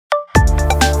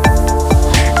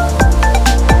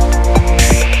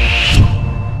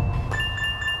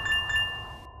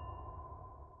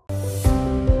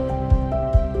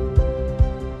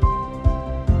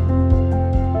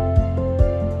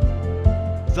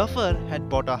Zafar had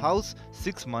bought a house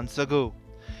 6 months ago.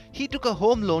 He took a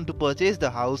home loan to purchase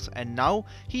the house and now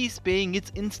he is paying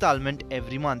its installment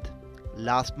every month.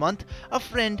 Last month, a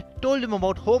friend told him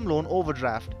about home loan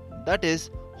overdraft, that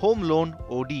is, home loan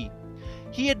OD.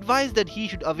 He advised that he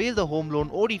should avail the home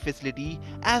loan OD facility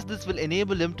as this will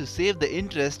enable him to save the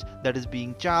interest that is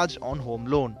being charged on home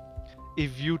loan.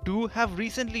 If you too have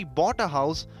recently bought a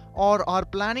house or are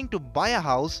planning to buy a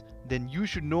house, then you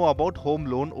should know about home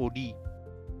loan OD.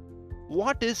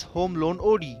 What is home loan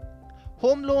OD?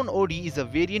 Home loan OD is a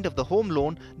variant of the home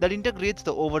loan that integrates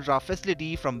the overdraft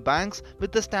facility from banks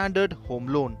with the standard home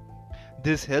loan.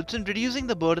 This helps in reducing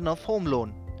the burden of home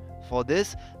loan. For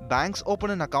this, banks open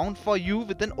an account for you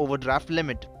with an overdraft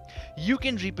limit. You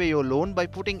can repay your loan by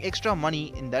putting extra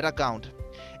money in that account.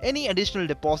 Any additional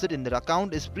deposit in that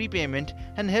account is prepayment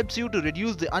and helps you to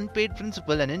reduce the unpaid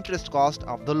principal and interest cost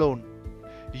of the loan.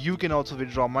 You can also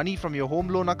withdraw money from your home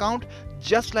loan account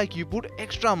just like you put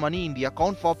extra money in the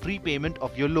account for prepayment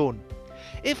of your loan.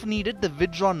 If needed, the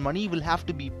withdrawn money will have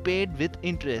to be paid with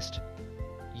interest.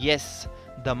 Yes,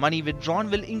 the money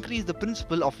withdrawn will increase the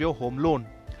principal of your home loan.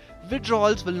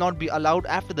 Withdrawals will not be allowed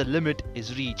after the limit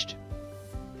is reached.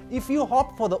 If you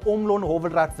opt for the home loan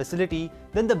overdraft facility,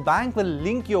 then the bank will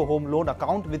link your home loan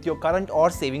account with your current or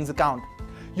savings account.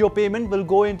 Your payment will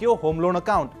go into your home loan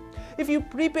account. If you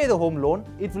prepay the home loan,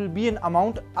 it will be an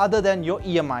amount other than your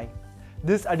EMI.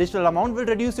 This additional amount will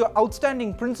reduce your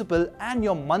outstanding principal and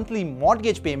your monthly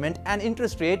mortgage payment and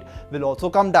interest rate will also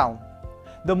come down.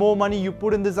 The more money you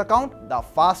put in this account, the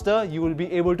faster you will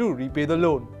be able to repay the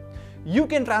loan. You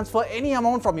can transfer any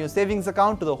amount from your savings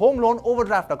account to the home loan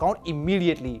overdraft account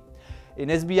immediately. In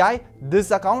SBI,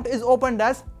 this account is opened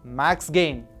as max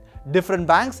gain. Different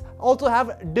banks also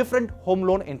have different home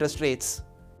loan interest rates.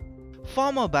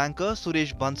 Former banker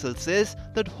Suresh Bansal says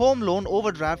that home loan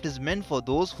overdraft is meant for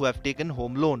those who have taken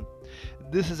home loan.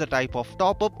 This is a type of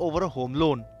top-up over a home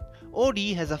loan. OD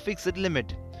has a fixed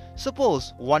limit.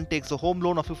 Suppose one takes a home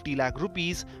loan of 50 lakh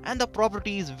rupees and the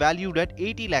property is valued at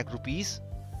 80 lakh rupees.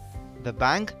 The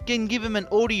bank can give him an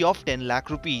OD of 10 lakh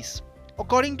rupees.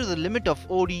 According to the limit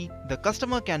of OD, the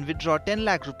customer can withdraw 10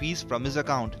 lakh rupees from his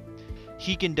account.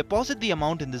 He can deposit the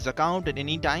amount in this account at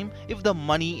any time if the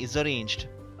money is arranged.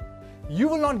 You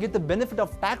will not get the benefit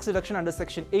of tax deduction under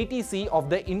Section 80C of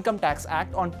the Income Tax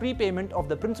Act on prepayment of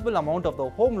the principal amount of the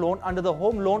home loan under the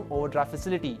home loan overdraft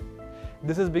facility.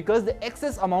 This is because the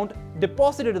excess amount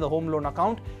deposited in the home loan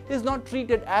account is not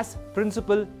treated as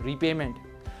principal repayment.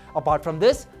 Apart from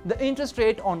this, the interest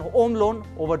rate on home loan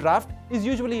overdraft is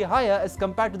usually higher as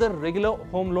compared to the regular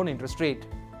home loan interest rate.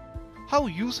 How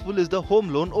useful is the home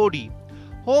loan OD?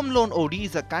 Home loan OD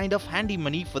is a kind of handy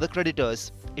money for the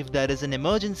creditors. If there is an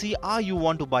emergency or you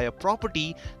want to buy a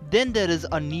property, then there is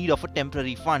a need of a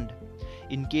temporary fund.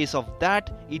 In case of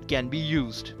that, it can be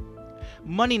used.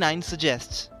 Money9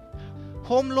 suggests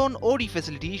home loan OD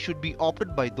facility should be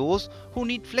opted by those who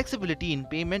need flexibility in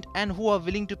payment and who are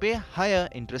willing to pay higher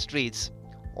interest rates.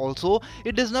 Also,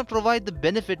 it does not provide the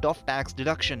benefit of tax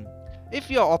deduction. If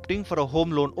you are opting for a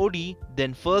home loan OD,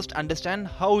 then first understand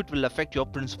how it will affect your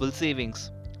principal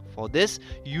savings. For this,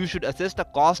 you should assess the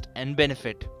cost and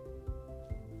benefit.